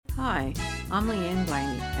Hi, I'm Leanne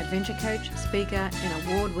Blaney, adventure coach, speaker, and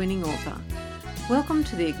award-winning author. Welcome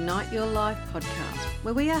to the Ignite Your Life podcast,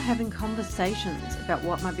 where we are having conversations about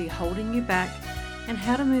what might be holding you back and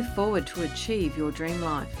how to move forward to achieve your dream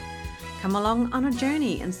life. Come along on a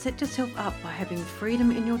journey and set yourself up by having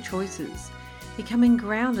freedom in your choices, becoming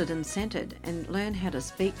grounded and centered, and learn how to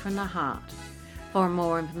speak from the heart. For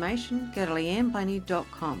more information, go to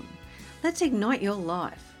leanneblaney.com. Let's ignite your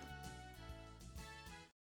life.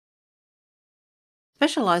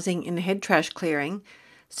 Specialising in head trash clearing,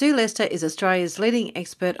 Sue Lester is Australia's leading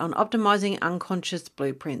expert on optimising unconscious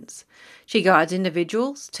blueprints. She guides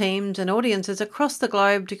individuals, teams and audiences across the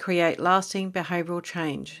globe to create lasting behavioural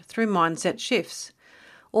change through mindset shifts.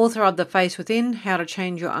 Author of The Face Within, How to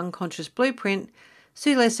Change Your Unconscious Blueprint,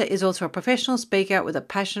 Sue Lester is also a professional speaker with a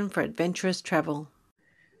passion for adventurous travel.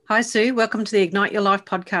 Hi Sue, welcome to the Ignite Your Life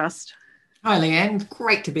podcast. Hi Leanne,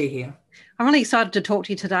 great to be here. I'm really excited to talk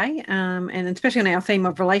to you today, and especially on our theme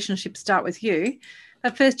of relationships start with you.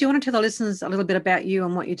 But first, do you want to tell the listeners a little bit about you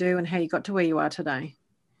and what you do and how you got to where you are today?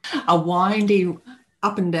 A windy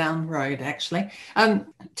up and down road, actually.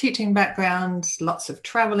 Teaching background, lots of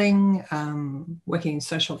traveling, working in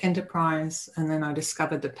social enterprise, and then I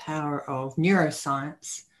discovered the power of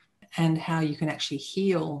neuroscience and how you can actually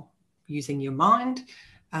heal using your mind,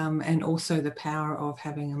 and also the power of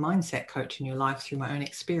having a mindset coach in your life through my own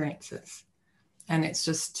experiences. And it's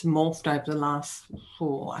just morphed over the last,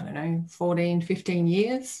 14, 15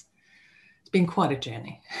 years. It's been quite a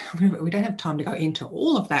journey. We don't have time to go into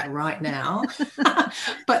all of that right now,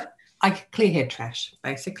 but I clear head trash,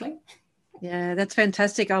 basically. Yeah, that's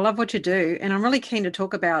fantastic. I love what you do. And I'm really keen to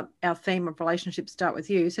talk about our theme of relationships start with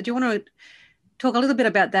you. So do you want to talk a little bit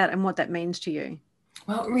about that and what that means to you?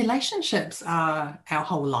 Well, relationships are our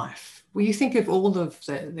whole life. When you think of all of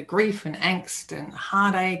the grief and angst and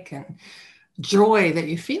heartache and joy that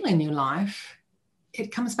you feel in your life,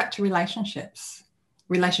 it comes back to relationships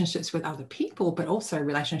with other people, but also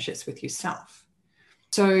relationships with yourself.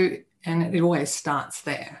 So, and it always starts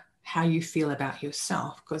there, how you feel about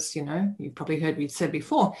yourself, because, you've probably heard me said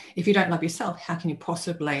before, if you don't love yourself, how can you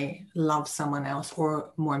possibly love someone else,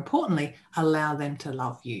 or more importantly, allow them to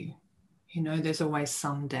love you? There's always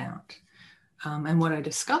some doubt. And what I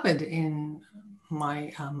discovered in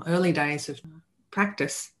my early days of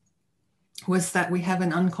practice was that we have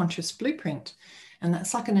an unconscious blueprint, and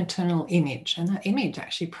that's like an internal image, and that image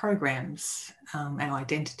actually programs our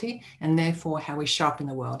identity and therefore how we show up in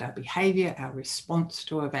the world, our behavior, our response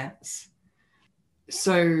to events.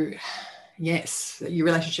 So yes, your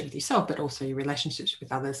relationship with yourself, but also your relationships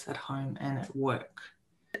with others at home and at work.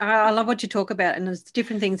 I love what you talk about, and there's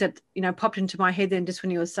different things that popped into my head then just when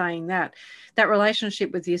you were saying that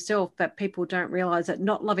relationship with yourself, that people don't realize that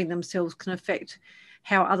not loving themselves can affect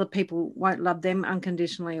how other people won't love them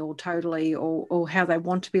unconditionally or totally, or how they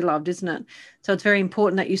want to be loved, isn't it? So it's very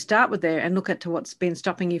important that you start with there and look at what's been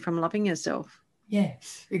stopping you from loving yourself.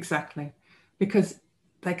 Yes, exactly. Because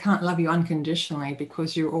they can't love you unconditionally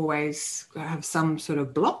because you always have some sort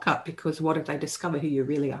of block up, because what if they discover who you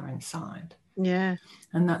really are inside? Yeah.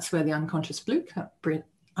 And that's where the unconscious blueprint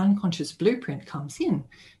comes in,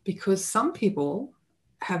 because some people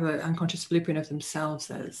have an unconscious blueprint of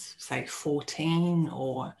themselves as, say, 14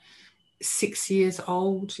 or 6 years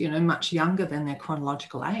old, much younger than their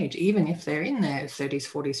chronological age, even if they're in their 30s,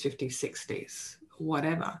 40s, 50s, 60s,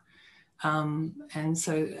 whatever. And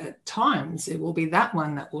so at times it will be that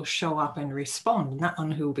one that will show up and respond, and that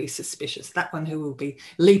one who will be suspicious, that one who will be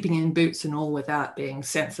leaping in boots and all without being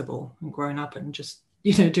sensible and grown up and just,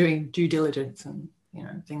 doing due diligence and,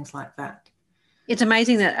 things like that. It's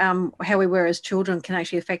amazing that how we were as children can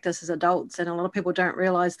actually affect us as adults, and a lot of people don't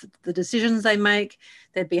realise that the decisions they make,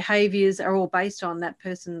 their behaviours are all based on that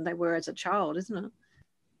person they were as a child, isn't it?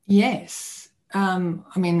 Yes.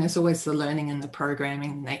 There's always the learning and the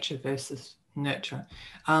programming, nature versus nurture.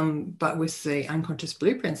 But with the unconscious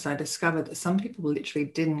blueprints, I discovered that some people literally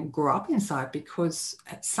didn't grow up inside because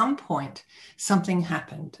at some point something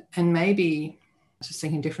happened. And maybe, just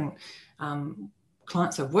thinking different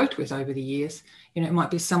clients I've worked with over the years, it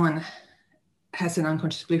might be someone has an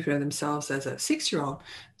unconscious blueprint of themselves as a 6-year-old,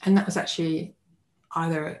 and that was actually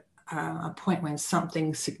either a point when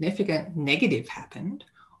something significant negative happened,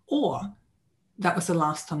 or that was the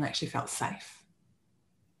last time they actually felt safe.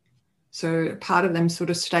 So part of them sort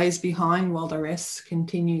of stays behind while the rest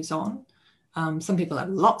continues on. Some people have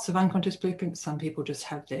lots of unconscious blueprints. Some people just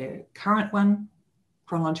have their current one,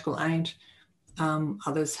 chronological age.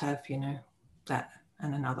 Others have, that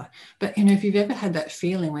and another. But, if you've ever had that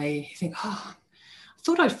feeling where you think, I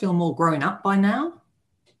thought I'd feel more grown up by now,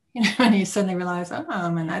 And you suddenly realize, oh,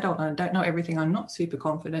 I'm an adult and I don't know everything. I'm not super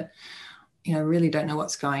confident. Really don't know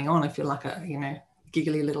what's going on. I feel like a,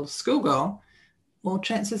 giggly little schoolgirl. Well,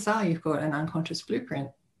 chances are you've got an unconscious blueprint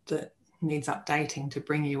that needs updating to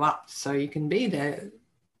bring you up so you can be the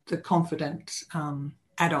confident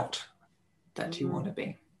adult that you want to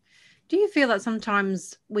be. Do you feel that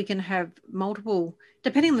sometimes we can have multiple,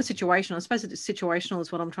 depending on the situation? I suppose it's situational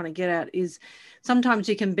is what I'm trying to get at, is sometimes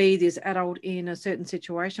you can be this adult in a certain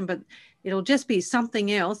situation, but it'll just be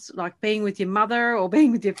something else, like being with your mother or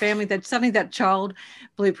being with your family, that suddenly that child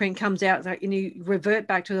blueprint comes out and you revert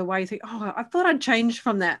back to the way you think, oh, I thought I'd changed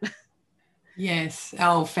from that. Yes,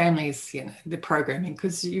 our families, the programming,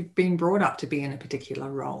 because you've been brought up to be in a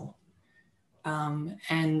particular role. And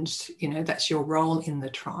that's your role in the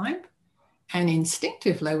tribe. And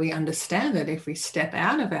instinctively, we understand that if we step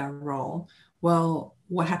out of our role, well,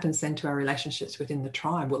 what happens then to our relationships within the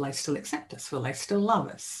tribe? Will they still accept us? Will they still love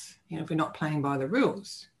us? If we're not playing by the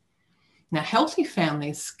rules. Now, healthy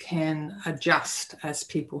families can adjust as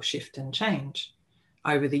people shift and change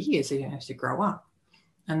over the years, as you grow up.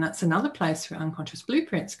 And that's another place where unconscious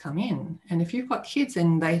blueprints come in. And if you've got kids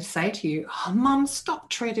and they say to you, oh, Mum, stop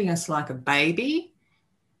treating us like a baby.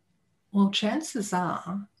 Well, chances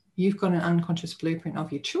are you've got an unconscious blueprint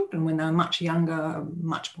of your children when they were much younger,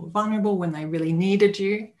 much more vulnerable, when they really needed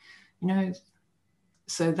you,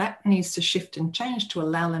 So that needs to shift and change to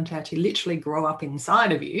allow them to actually literally grow up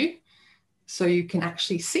inside of you so you can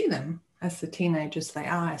actually see them as the teenagers they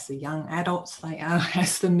are, as the young adults they are,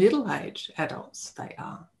 as the middle-aged adults they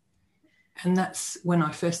are. And that's when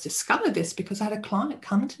I first discovered this, because I had a client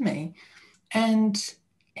come to me and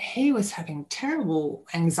he was having terrible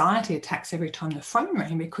anxiety attacks every time the phone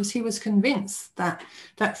rang, because he was convinced that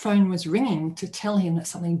that phone was ringing to tell him that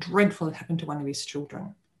something dreadful had happened to one of his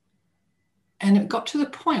children. And it got to the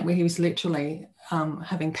point where he was literally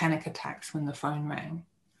having panic attacks when the phone rang.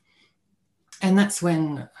 And that's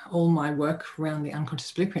when all my work around the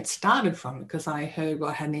unconscious blueprint started from, because I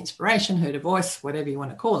had an inspiration, heard a voice, whatever you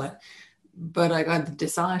want to call it. But I got the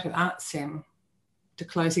desire to ask him to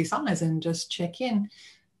close his eyes and just check in,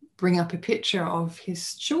 bring up a picture of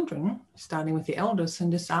his children, starting with the eldest,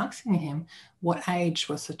 and just asking him what age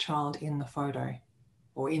was the child in the photo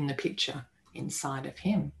or in the picture inside of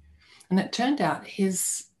him. And it turned out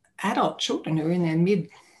his adult children, who were in their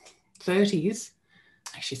mid-30s,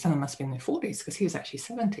 actually some of them must have been in their 40s because he was actually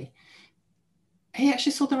 70, he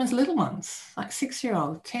actually saw them as little ones, like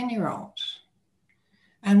 6-year-old, 10-year-old.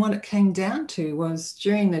 And what it came down to was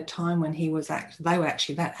during the time when they were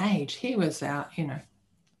actually that age, he was out,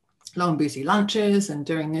 long busy lunches, and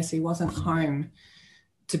doing this, he wasn't home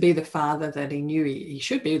to be the father that he knew he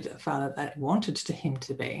should be, the father that wanted him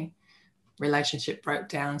to be. Relationship broke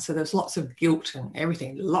down, so there's lots of guilt and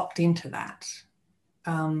everything locked into that.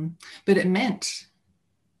 But it meant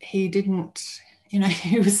he didn't,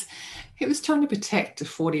 he was trying to protect a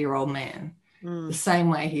 40-year-old man the same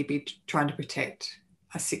way he'd be trying to protect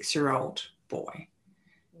a 6-year-old boy.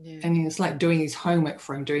 Yeah. And he was like doing his homework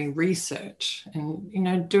for him, doing research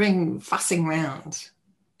and, doing fussing around.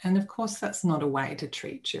 And of course, that's not a way to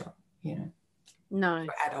treat your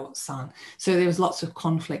adult son. So there was lots of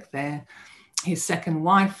conflict there. His second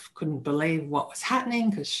wife couldn't believe what was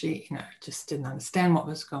happening because she, just didn't understand what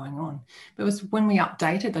was going on. But it was when we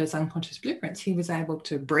updated those unconscious blueprints, he was able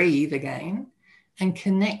to breathe again and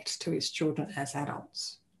connect to his children as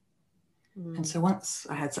adults. And so once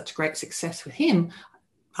I had such great success with him,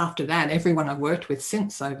 after that, everyone I've worked with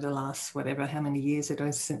since, over the last how many years it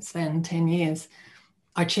is since then, 10 years,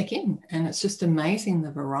 I check in, and it's just amazing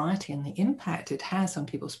the variety and the impact it has on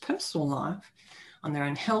people's personal life, on their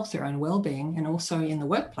own health, their own well-being, and also in the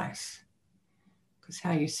workplace. Because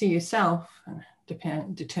how you see yourself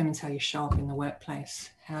determines how you show up in the workplace.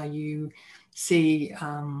 How you see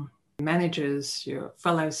managers, your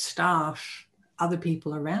fellow staff, other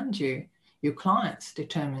people around you, your clients,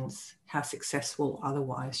 determines how successful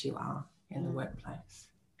otherwise you are in the workplace.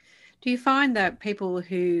 Do you find that people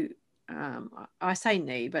who, I say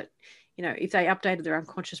need, but, if they updated their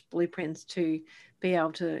unconscious blueprints to be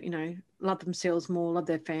able to, love themselves more, love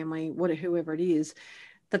their family, whoever it is,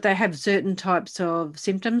 that they have certain types of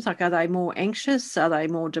symptoms? Like, are they more anxious? Are they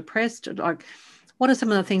more depressed? Like, what are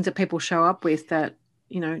some of the things that people show up with that,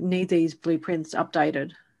 need these blueprints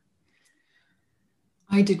updated?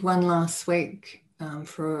 I did one last week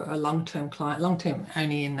for a long-term client, long-term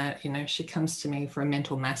only in that, she comes to me for a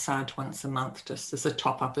mental massage once a month, just as a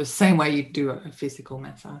top-up, the same way you do a physical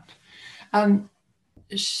massage.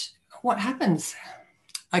 What happens?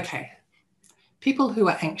 Okay. People who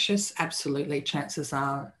are anxious, absolutely, chances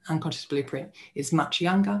are unconscious blueprint is much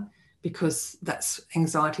younger, because that's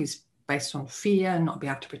anxiety is based on fear, not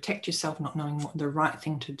being able to protect yourself, not knowing what the right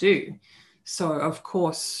thing to do. So of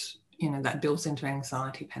course, that builds into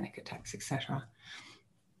anxiety, panic attacks, etc.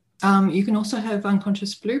 You can also have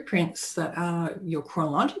unconscious blueprints that are your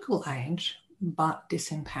chronological age, but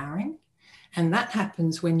disempowering. And that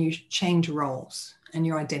happens when you change roles and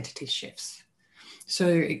your identity shifts.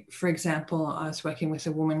 So, for example, I was working with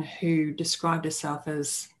a woman who described herself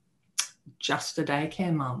as just a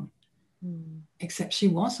daycare mum, except she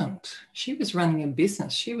wasn't. She was running a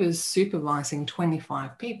business. She was supervising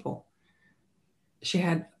 25 people. She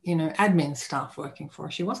had, admin staff working for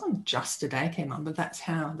her. She wasn't just a daycare mum, but that's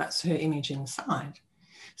her image inside.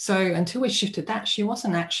 So until we shifted that, she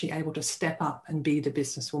wasn't actually able to step up and be the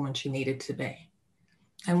businesswoman she needed to be.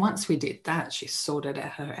 And once we did that, she sorted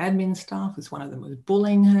out her admin staff, as one of them was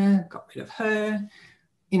bullying her, got rid of her,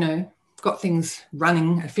 got things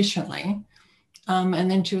running efficiently.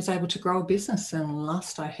 And then she was able to grow a business. And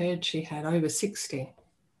last I heard, she had over 60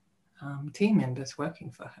 team members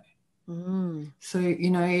working for her. So,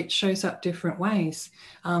 it shows up different ways.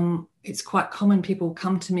 It's quite common people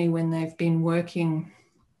come to me when they've been working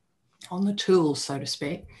on the tools, so to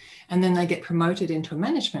speak, and then they get promoted into a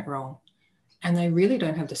management role and they really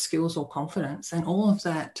don't have the skills or confidence, and all of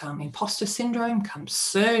that imposter syndrome comes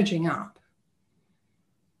surging up.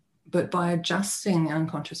 But by adjusting the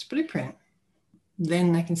unconscious blueprint,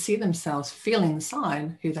 then they can see themselves, feel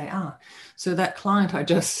inside who they are. So that client I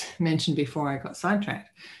just mentioned before I got sidetracked,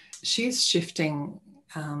 she's shifting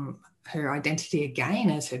her identity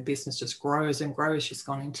again as her business just grows and grows. She's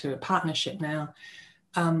gone into a partnership now.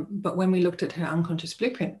 But when we looked at her unconscious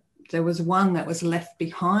blueprint, there was one that was left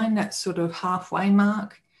behind, that sort of halfway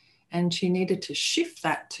mark, and she needed to shift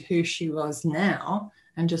that to who she was now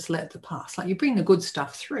and just let the past. Like, you bring the good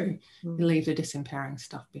stuff through, you leave the disempowering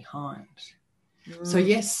stuff behind. So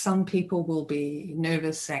yes, some people will be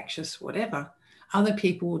nervous, anxious, whatever. Other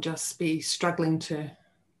people will just be struggling to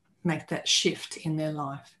make that shift in their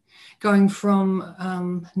life, going from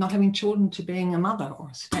not having children to being a mother or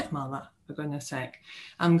a stepmother, for goodness sake,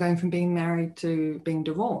 going from being married to being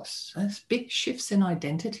divorced. That's big shifts in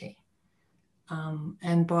identity.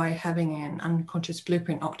 And by having an unconscious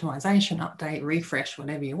blueprint optimization, update, refresh,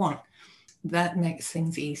 whatever you want, that makes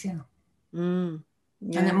things easier.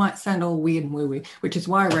 Yeah. And it might sound all weird and woo-woo, which is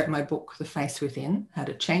why I wrote my book, The Face Within, How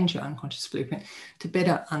to Change Your Unconscious Blueprint, to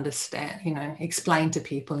better understand, explain to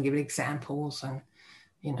people and give examples and,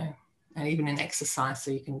 and even an exercise so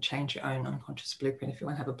you can change your own unconscious blueprint if you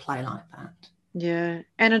want to have a play like that. Yeah.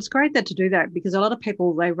 And it's great to do that, because a lot of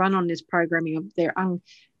people, they run on this programming of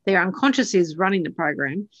their unconscious is running the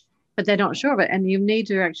program, but they're not sure of it. And you need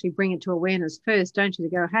to actually bring it to awareness first, don't you?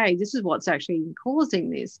 To go, hey, this is what's actually causing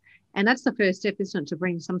this. And that's the first step, isn't it? To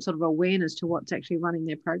bring some sort of awareness to what's actually running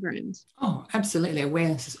their programs. Oh, absolutely.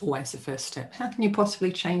 Awareness is always the first step. How can you possibly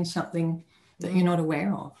change something that you're not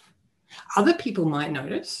aware of? Other people might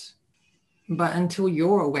notice, but until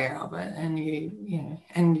you're aware of it, and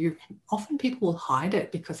you often people will hide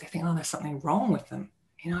it because they think, oh, there's something wrong with them.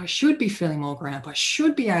 I should be feeling more grounded. I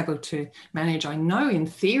should be able to manage. I know in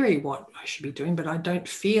theory what I should be doing, but I don't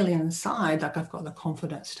feel inside like I've got the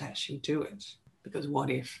confidence to actually do it, because what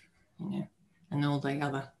if, and all the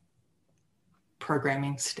other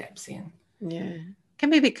programming steps in. Yeah. Can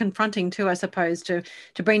be a bit confronting too, I suppose, to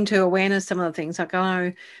bring to awareness some of the things. Like, I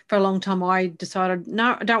know for a long time I decided,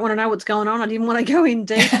 no, I don't want to know what's going on. I didn't want to go in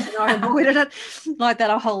deep, and I avoided it, like that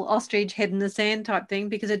whole ostrich head in the sand type thing,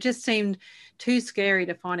 because it just seemed too scary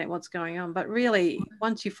to find out what's going on. But really,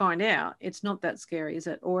 once you find out, it's not that scary, is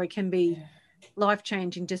it? Or it can be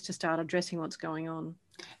life-changing just to start addressing what's going on.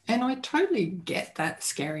 And I totally get that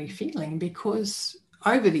scary feeling, because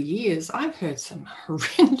over the years, I've heard some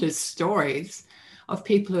horrendous stories of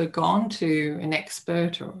people who have gone to an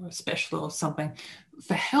expert or a specialist or something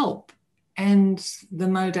for help, and the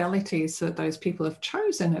modalities that those people have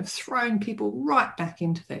chosen have thrown people right back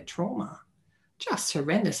into their trauma. Just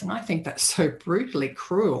horrendous. And I think that's so brutally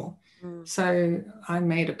cruel. So I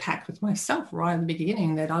made a pact with myself right at the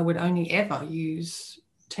beginning that I would only ever use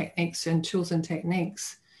techniques and tools and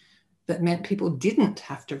techniques that meant people didn't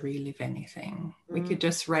have to relive anything. We could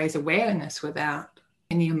just raise awareness without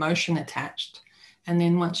any emotion attached. And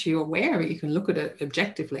then once you're aware of it, you can look at it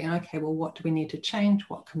objectively. And okay, well, what do we need to change?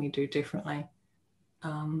 What can we do differently?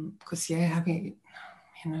 Because,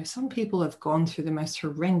 some people have gone through the most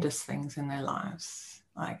horrendous things in their lives.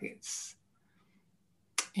 Like, it's,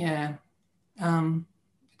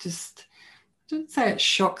 just don't say it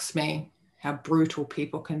shocks me how brutal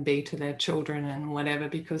people can be to their children and whatever,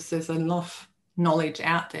 because there's enough knowledge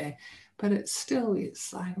out there. But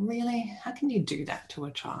it's like, really, how can you do that to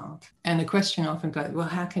a child? And the question often goes, well,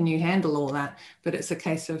 how can you handle all that? But it's a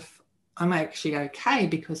case of, I'm actually okay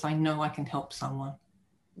because I know I can help someone.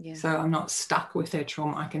 Yeah. So I'm not stuck with their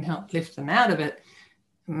trauma. I can help lift them out of it,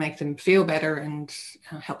 make them feel better, and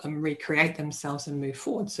help them recreate themselves and move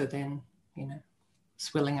forward. So then,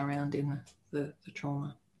 swirling around in the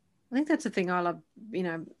trauma. I think that's the thing I love,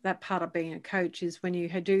 that part of being a coach is when you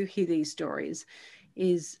do hear these stories,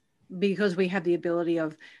 is because we have the ability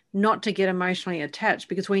of not to get emotionally attached,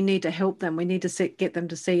 because we need to help them. We need to get them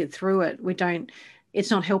to see it through it. It's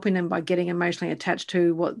not helping them by getting emotionally attached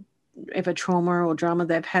to whatever trauma or drama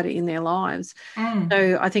they've had in their lives.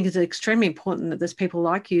 So I think it's extremely important that there's people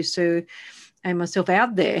like you, Sue, and myself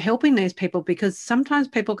out there helping these people, because sometimes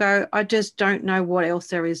people go, I just don't know what else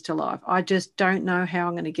there is to life. I just don't know how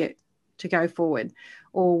I'm going to get to go forward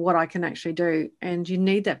or what I can actually do. And you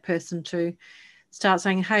need that person to start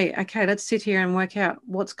saying, hey, okay, let's sit here and work out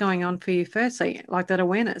what's going on for you firstly, like that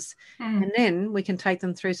awareness. And then we can take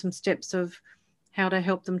them through some steps of how to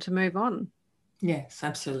help them to move on. Yes,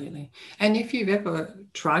 absolutely. And if you've ever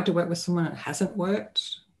tried to work with someone and it hasn't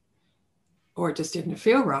worked, or it just didn't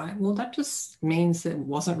feel right, well, that just means it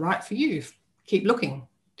wasn't right for you. Keep looking.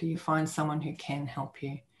 Do you find someone who can help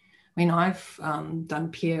you? I mean, I've done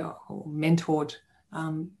peer or mentored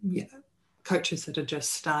coaches that are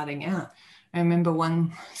just starting out. I remember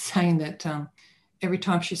one saying that every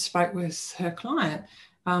time she spoke with her client,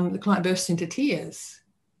 the client burst into tears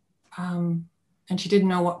and she didn't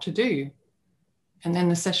know what to do. And then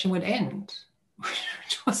the session would end,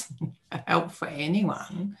 which wasn't a help for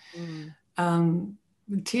anyone.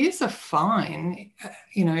 Tears are fine.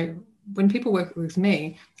 When people work with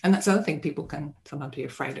me, and that's the other thing, people can sometimes be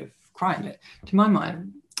afraid of crying, but to my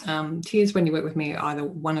mind, tears when you work with me are either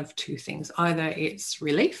one of two things. Either it's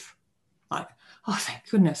relief, like, oh, thank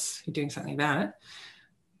goodness you're doing something about it.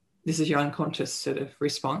 This is your unconscious sort of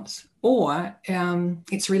response. Or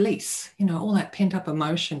it's release. All that pent up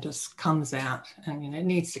emotion just comes out, and, it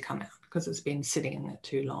needs to come out because it's been sitting in there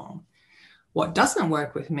too long. What doesn't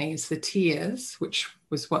work with me is the tears, which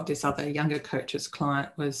was what this other younger coach's client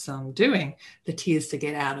was doing, the tears to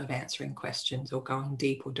get out of answering questions or going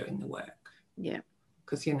deep or doing the work. Yeah.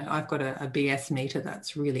 Because, I've got a BS meter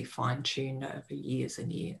that's really fine-tuned over years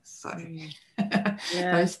and years. So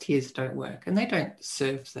those tears don't work, and they don't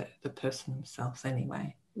serve the person themselves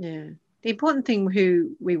anyway. Yeah. The important thing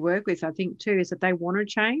who we work with, I think, too, is that they want to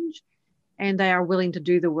change and they are willing to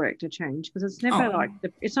do the work to change, because it's never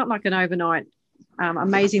it's not like an overnight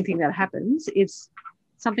amazing thing that happens. It's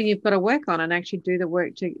something you've got to work on and actually do the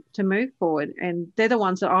work to move forward. And they're the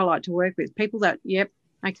ones that I like to work with. People that, yep,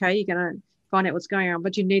 okay, you're going to find out what's going on,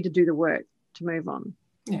 but you need to do the work to move on.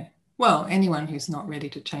 Yeah. Well, anyone who's not ready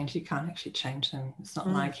to change, you can't actually change them. It's not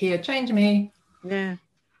like, here, change me. Yeah.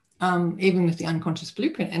 Even with the unconscious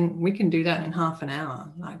blueprint, and we can do that in half an hour.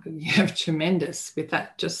 Like, you have tremendous with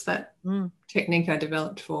that, just that technique I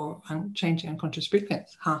developed for changing unconscious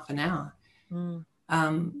blueprints, half an hour.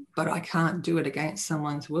 But I can't do it against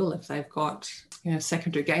someone's will. If they've got,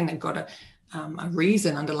 secondary gain, they've got a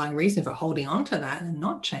underlying reason for holding on to that and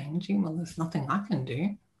not changing, well, there's nothing I can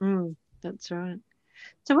do. That's right.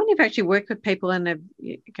 So when you've actually worked with people and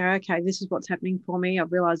they go, okay, this is what's happening for me,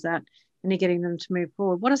 I've realised that, and you're getting them to move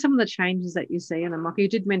forward, what are some of the changes that you see in them? Like, you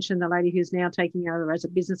did mention the lady who's now taking over as a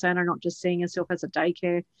business owner, not just seeing herself as a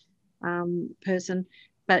daycare person,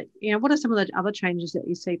 but, what are some of the other changes that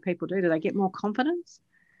you see people do? Do they get more confidence?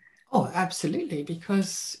 Oh, absolutely,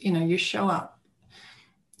 because, you show up,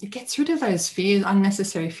 it gets rid of those fears,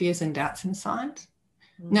 unnecessary fears and doubts inside.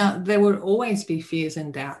 Now, there will always be fears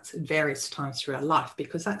and doubts at various times through our life,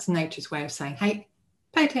 because that's nature's way of saying, hey,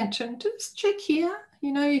 pay attention, just check here.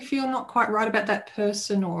 If you're not quite right about that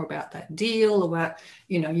person or about that deal, or about,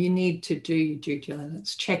 you need to do your due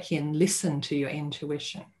diligence, check in, listen to your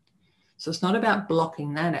intuition. So it's not about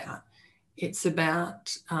blocking that out. It's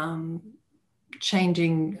about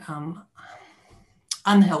changing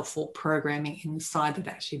unhelpful programming inside that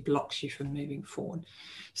actually blocks you from moving forward.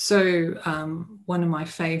 So two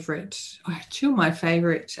of my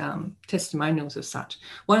favorite testimonials as such.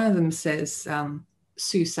 One of them says,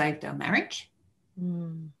 Sue saved our marriage.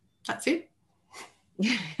 That's it.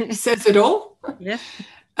 Says it all. Yeah.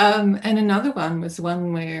 And another one was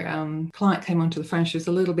one where client came onto the phone. She was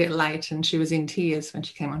a little bit late and she was in tears when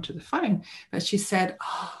she came onto the phone. But she said,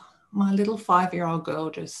 my little 5-year-old girl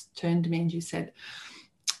just turned to me and she said,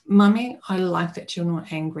 Mummy, I like that you're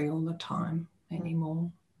not angry all the time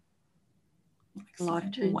anymore.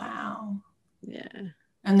 Life change. Wow. Yeah.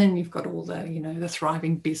 And then you've got all the, the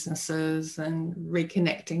thriving businesses and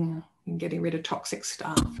reconnecting and getting rid of toxic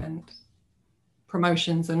stuff. And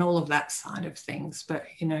promotions and all of that side of things. But,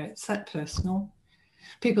 you know, it's that personal.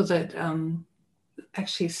 People that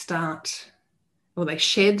actually start, or they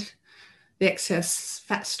shed the excess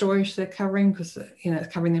fat storage they're covering because, you know,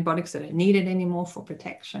 it's covering their body because they don't need it anymore for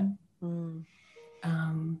protection.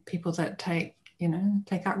 People that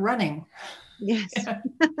take up running. Yes.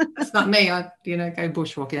 That's not me. I, go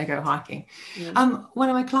bushwalking, I go hiking. Yeah. One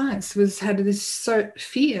of my clients had this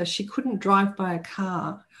fear she couldn't drive by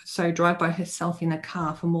herself in a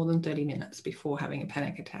car for more than 30 minutes before having a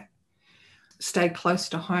panic attack. Stayed close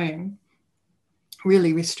to home,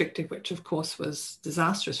 really restrictive, which of course was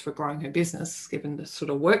disastrous for growing her business, given the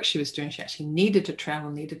sort of work she was doing. She actually needed to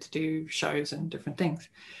travel, needed to do shows and different things.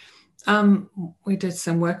 We did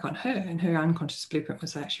some work on her, and her unconscious blueprint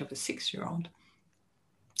was actually of a 6-year-old.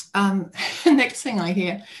 Next thing I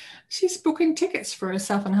hear, she's booking tickets for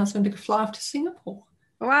herself and husband to fly off to Singapore.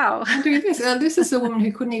 Wow. And doing this. This is a woman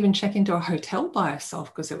who couldn't even check into a hotel by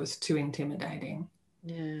herself because it was too intimidating.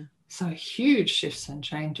 Yeah. So huge shifts and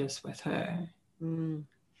changes with her.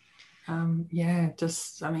 I've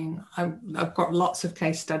got lots of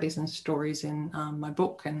case studies and stories in my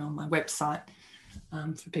book and on my website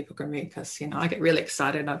for people can read, because I get really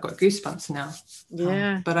excited. I've got goosebumps now.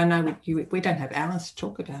 Yeah. But I know we don't have hours to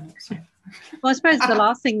talk about it. So. Well, I suppose the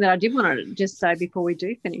last thing that I did want to just say before we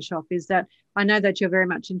do finish off is that I know that you're very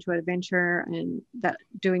much into adventure and that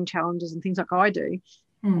doing challenges and things like I do.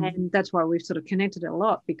 And that's why we've sort of connected a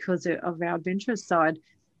lot, because of our adventurous side.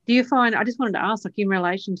 Do you find, I just wanted to ask, like in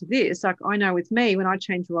relation to this, like I know with me, when I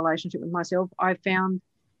changed the relationship with myself, I found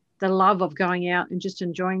the love of going out and just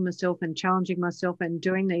enjoying myself and challenging myself and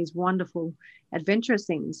doing these wonderful adventurous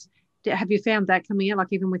things. Have you found that coming out, like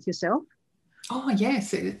even with yourself? Oh,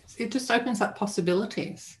 yes. It just opens up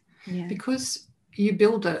possibilities. Yeah. Because you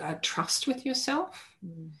build a trust with yourself,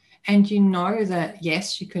 and you know that,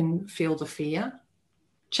 yes, you can feel the fear,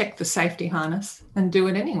 check the safety harness and do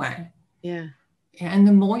it anyway. Yeah. And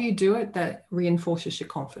the more you do it, that reinforces your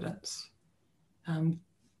confidence,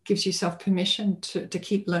 gives yourself permission to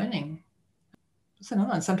keep learning.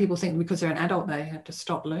 Some people think because they're an adult they have to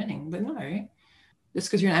stop learning, but no. Just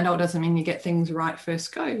because you're an adult doesn't mean you get things right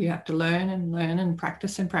first go. You have to learn and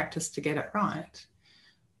practice to get it right.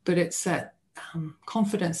 But it's that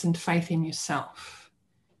confidence and faith in yourself.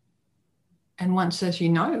 And once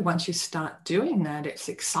you start doing that, it's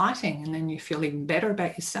exciting, and then you feel even better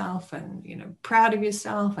about yourself and, proud of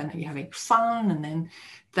yourself, and you're having fun, and then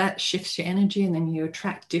that shifts your energy, and then you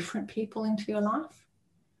attract different people into your life.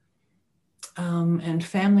 And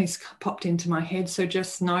families popped into my head. So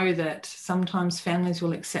just know that sometimes families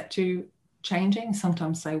will accept you changing,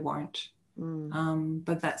 sometimes they won't.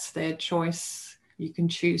 But that's their choice. You can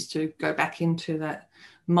choose to go back into that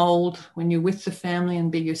mold when you're with the family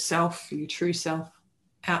and be yourself, your true self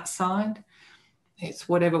outside. It's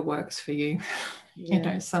whatever works for you.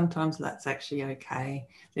 Yeah. Sometimes that's actually okay.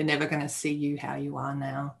 They're never going to see you how you are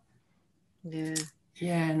now.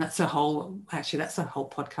 Yeah, and that's a whole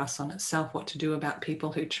podcast on itself, what to do about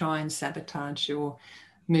people who try and sabotage your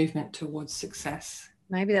movement towards success.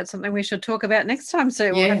 Maybe that's something we should talk about next time,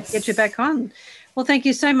 so we'll have to get you back on. Well, thank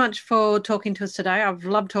you so much for talking to us today. I've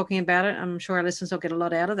loved talking about it. I'm sure our listeners will get a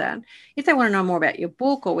lot out of that. If they want to know more about your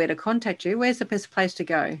book or where to contact you, where's the best place to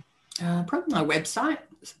go? Probably my website,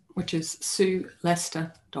 which is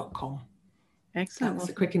suelester.com. Excellent.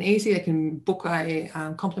 It's quick and easy. They can book a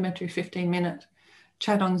complimentary 15-minute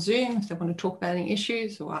chat on Zoom if they want to talk about any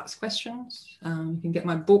issues or ask questions. You can get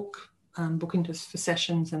my book, booking for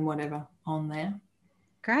sessions and whatever on there.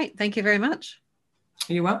 Great. Thank you very much.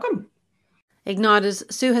 You're welcome. Igniters,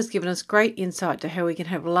 Sue has given us great insight to how we can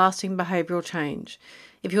have lasting behavioural change.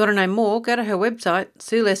 If you want to know more, go to her website,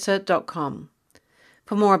 suelester.com.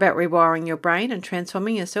 For more about rewiring your brain and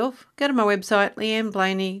transforming yourself, go to my website,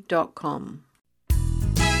 leanneblaney.com.